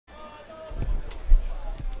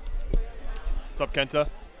What's up, Kenta?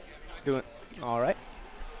 Doing all right.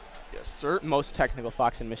 Yes, sir. Most technical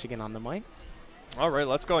Fox in Michigan on the mic. All right,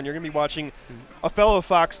 let's go. And you're going to be watching a fellow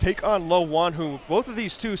Fox take on LOE1, who both of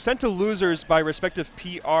these two sent to losers by respective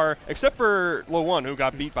PR, except for LOE1, who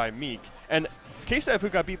got beat by Meek, and Ksev, who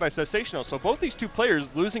got beat by Sensational. So both these two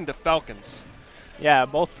players losing to Falcons. Yeah,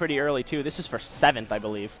 both pretty early, too. This is for 7th, I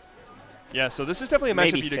believe. Yeah, so this is definitely a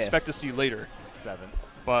Maybe matchup you'd 5th. expect to see later. 7th.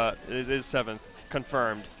 But it is 7th,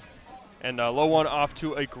 confirmed. And LOE1 off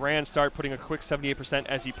to a grand start, putting a quick 78%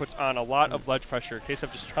 as he puts on a lot of ledge pressure.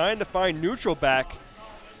 Ksev just trying to find neutral back,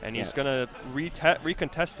 and he's going to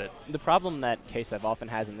recontest it. The problem that Ksev often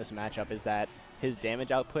has in this matchup is that his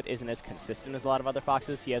damage output isn't as consistent as a lot of other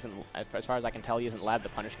Foxes. He hasn't, as far as I can tell, he hasn't labbed the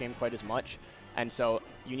punish game quite as much, and so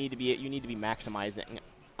you need to be maximizing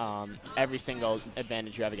every single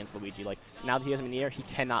advantage you have against Luigi. Like now that he has him in the air, he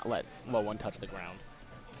cannot let LOE1 touch the ground.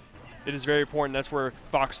 It is very important. That's where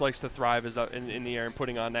Fox likes to thrive, is in the air and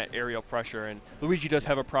putting on that aerial pressure. And Luigi does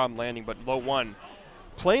have a problem landing, but LOE1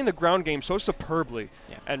 playing the ground game so superbly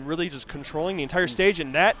and really just controlling the entire stage,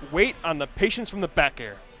 and that weight on the patience from the back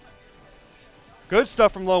air. Good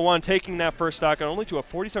stuff from LOE1, taking that first stock and only to a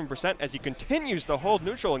 47% as he continues to hold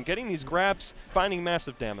neutral and getting these grabs, finding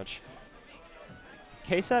massive damage.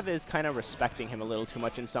 Ksev is kind of respecting him a little too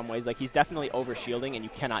much in some ways. Like he's definitely over-shielding, and you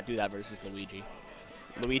cannot do that versus Luigi.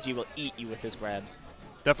 Luigi will eat you with his grabs.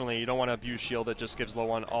 Definitely, you don't want to abuse shield. It just gives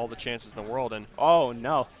LOE1 all the chances in the world. And oh,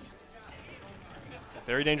 no.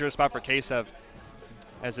 Very dangerous spot for Ksev,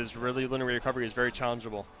 as his really linear recovery is very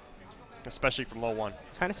challengeable, especially from LOE1.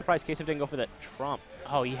 Kind of surprised Ksev didn't go for the trump.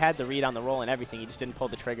 Oh, he had the read on the roll and everything. He just didn't pull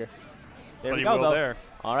the trigger. There we go, though. There.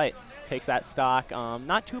 All right, takes that stock.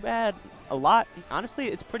 Not too bad. A lot. Honestly,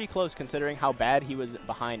 it's pretty close considering how bad he was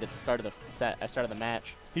behind at the start of the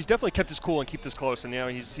match. He's definitely kept his cool and keep this close, and you know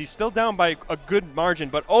he's still down by a good margin.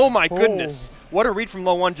 But oh my goodness, what a read from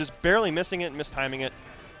LOE1, just barely missing it, mistiming it.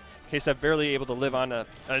 Ksev barely able to live on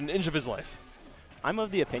an inch of his life. I'm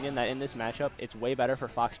of the opinion that in this matchup, it's way better for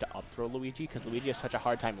Fox to up throw Luigi because Luigi has such a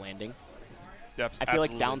hard time landing. Yep, I feel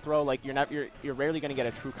like down throw, like you're rarely going to get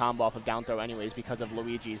a true combo off of down throw anyways because of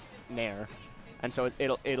Luigi's nair, and so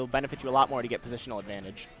it'll benefit you a lot more to get positional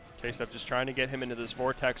advantage. Ksev just trying to get him into this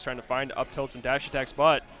vortex, trying to find up tilts and dash attacks,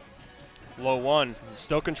 but LOE1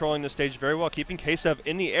 still controlling the stage very well, keeping Ksev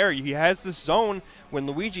in the air. He has this zone. When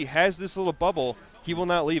Luigi has this little bubble, he will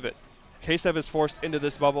not leave it. Ksev is forced into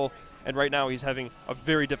this bubble, and right now he's having a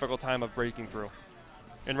very difficult time of breaking through.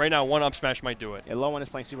 And right now, one up smash might do it. Yeah, LOE1 is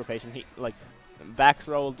playing super patient. He back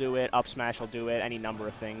throw will do it, up smash will do it, any number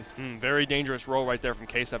of things. Very dangerous roll right there from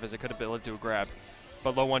Ksev, as it could have been led to a grab.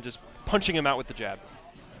 But LOE1 just punching him out with the jab.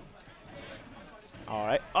 All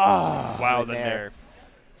right. Oh, wow, the nair.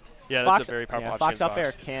 Yeah, Fox, that's a very powerful option. Fox up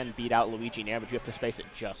air can beat out Luigi nair, but you have to space it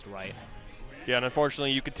just right. Yeah, and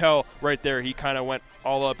unfortunately, you could tell right there he kind of went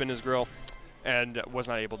all up in his grill and was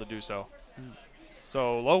not able to do so.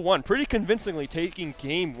 So LOE1 pretty convincingly taking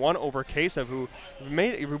game 1 over Ksev, who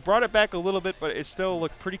brought it back a little bit, but it still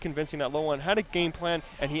looked pretty convincing that LOE1 had a game plan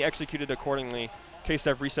and he executed accordingly.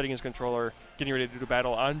 Ksev resetting his controller, getting ready to do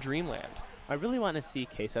battle on Dreamland. I really want to see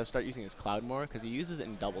Ksev start using his cloud more because he uses it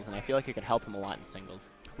in doubles, and I feel like it could help him a lot in singles.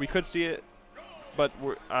 We could see it, but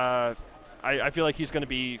I feel like he's going to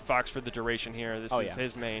be Fox for the duration here. This is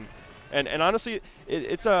his main. And honestly,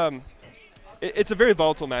 it's a very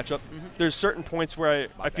volatile matchup. There's certain points where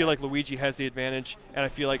I feel like Luigi has the advantage, and I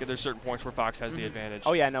feel like there's certain points where Fox has the advantage.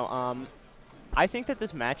 Oh, yeah, no. I think that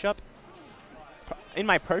this matchup, in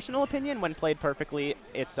my personal opinion, when played perfectly,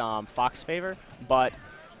 it's Fox favor, but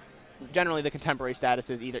generally the contemporary status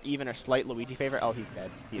is either even or slight Luigi favor. Oh, he's dead.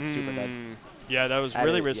 He's super dead. Yeah, that was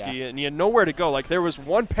really risky, and he had nowhere to go. Like, there was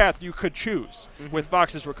one path you could choose with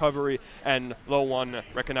Fox's recovery and LOE1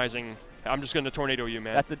 recognizing, I'm just going to tornado you,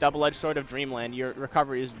 man. That's the double-edged sword of Dreamland. Your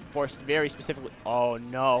recovery is forced very specifically. Oh,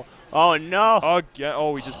 no. Oh, no. Oh, yeah.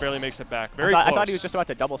 Oh, he just barely makes it back. Very close. I thought he was just about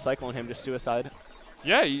to double cycle on him, just suicide.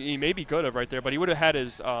 Yeah, he maybe could have right there, but he would have had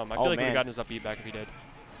his, I feel like he would have gotten his up beat back if he did.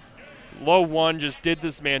 LOE1 just did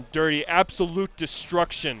this man dirty. Absolute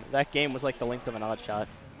destruction. That game was like the length of an odd shot.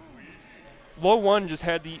 LOE1 just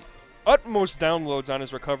had the utmost downloads on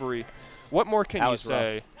his recovery. What more can you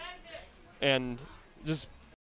say? Rough. And just